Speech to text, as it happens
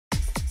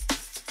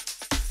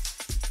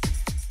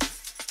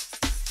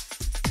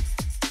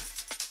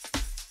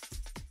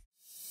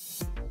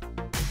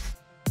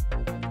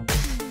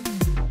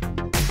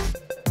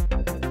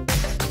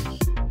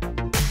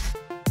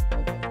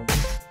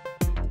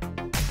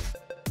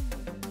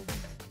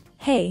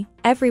Hey,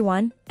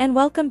 everyone, and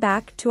welcome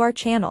back to our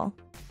channel.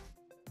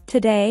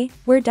 Today,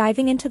 we're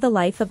diving into the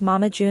life of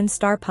Mama June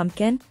star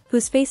Pumpkin,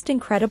 who's faced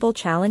incredible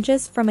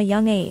challenges from a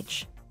young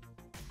age.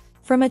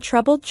 From a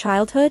troubled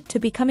childhood to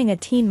becoming a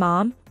teen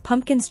mom,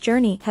 Pumpkin's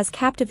journey has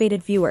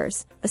captivated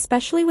viewers,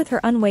 especially with her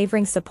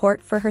unwavering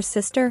support for her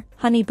sister,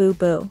 Honey Boo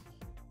Boo.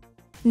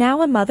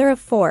 Now a mother of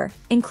 4,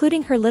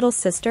 including her little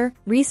sister,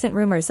 recent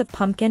rumors of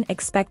Pumpkin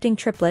expecting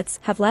triplets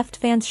have left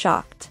fans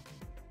shocked.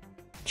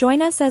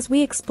 Join us as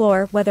we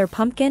explore whether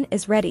Pumpkin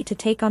is ready to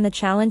take on the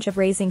challenge of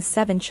raising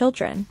 7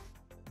 children.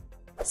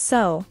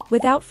 So,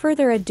 without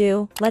further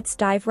ado, let's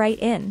dive right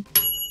in.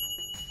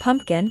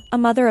 Pumpkin, a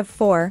mother of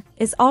 4,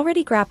 is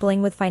already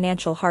grappling with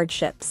financial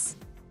hardships.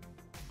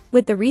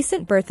 With the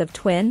recent birth of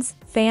twins,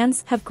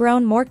 fans have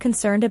grown more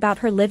concerned about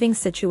her living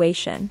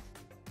situation.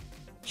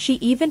 She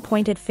even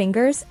pointed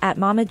fingers at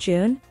Mama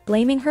June,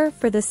 blaming her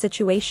for the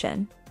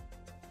situation.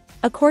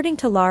 According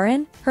to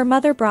Lauren, her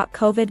mother brought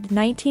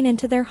COVID-19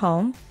 into their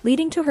home,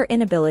 leading to her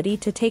inability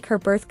to take her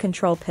birth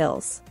control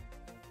pills.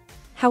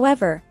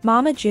 However,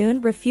 Mama June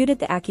refuted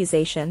the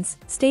accusations,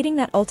 stating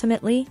that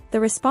ultimately, the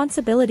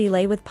responsibility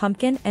lay with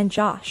Pumpkin and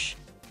Josh.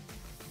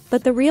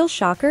 But the real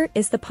shocker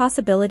is the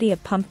possibility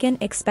of Pumpkin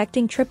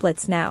expecting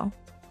triplets now.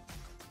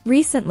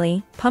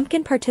 Recently,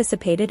 Pumpkin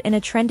participated in a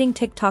trending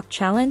TikTok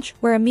challenge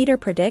where a meter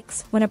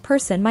predicts when a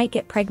person might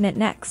get pregnant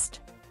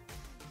next.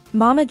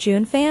 Mama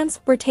June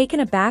fans were taken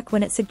aback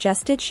when it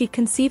suggested she'd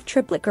conceive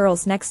triplet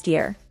girls next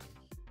year.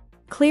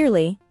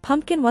 Clearly,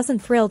 Pumpkin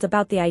wasn't thrilled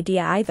about the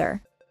idea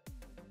either.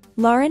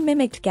 Lauren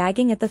mimicked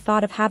gagging at the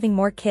thought of having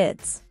more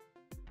kids.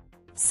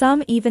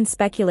 Some even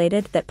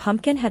speculated that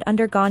Pumpkin had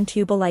undergone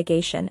tubal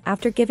ligation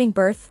after giving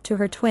birth to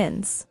her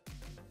twins.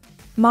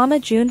 Mama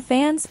June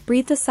fans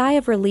breathed a sigh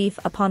of relief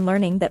upon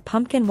learning that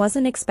Pumpkin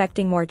wasn't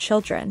expecting more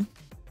children.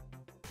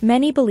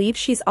 Many believe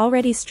she's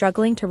already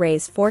struggling to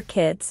raise 4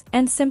 kids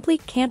and simply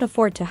can't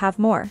afford to have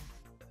more.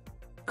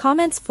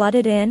 Comments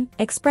flooded in,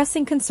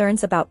 expressing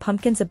concerns about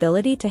Pumpkin's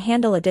ability to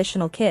handle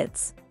additional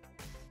kids.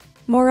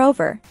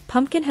 Moreover,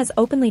 Pumpkin has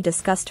openly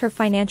discussed her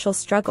financial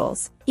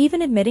struggles,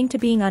 even admitting to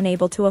being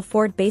unable to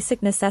afford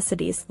basic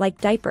necessities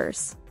like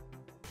diapers.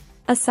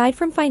 Aside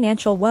from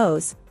financial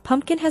woes,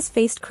 Pumpkin has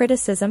faced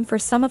criticism for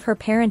some of her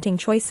parenting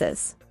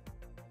choices.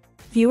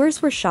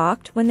 Viewers were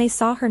shocked when they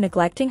saw her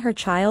neglecting her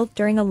child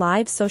during a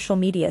live social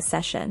media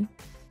session.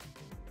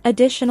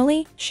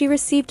 Additionally, she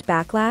received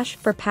backlash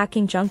for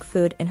packing junk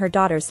food in her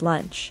daughter's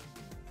lunch.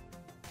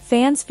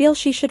 Fans feel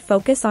she should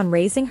focus on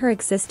raising her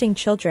existing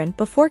children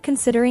before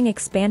considering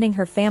expanding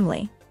her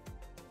family.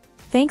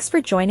 Thanks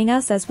for joining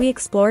us as we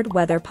explored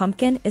whether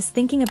Pumpkin is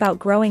thinking about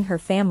growing her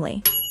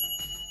family.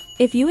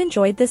 If you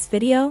enjoyed this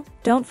video,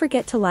 don't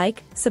forget to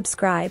like,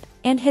 subscribe,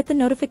 and hit the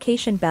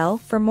notification bell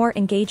for more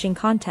engaging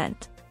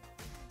content.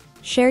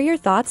 Share your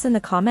thoughts in the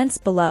comments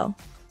below.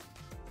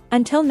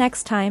 Until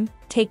next time,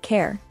 take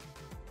care.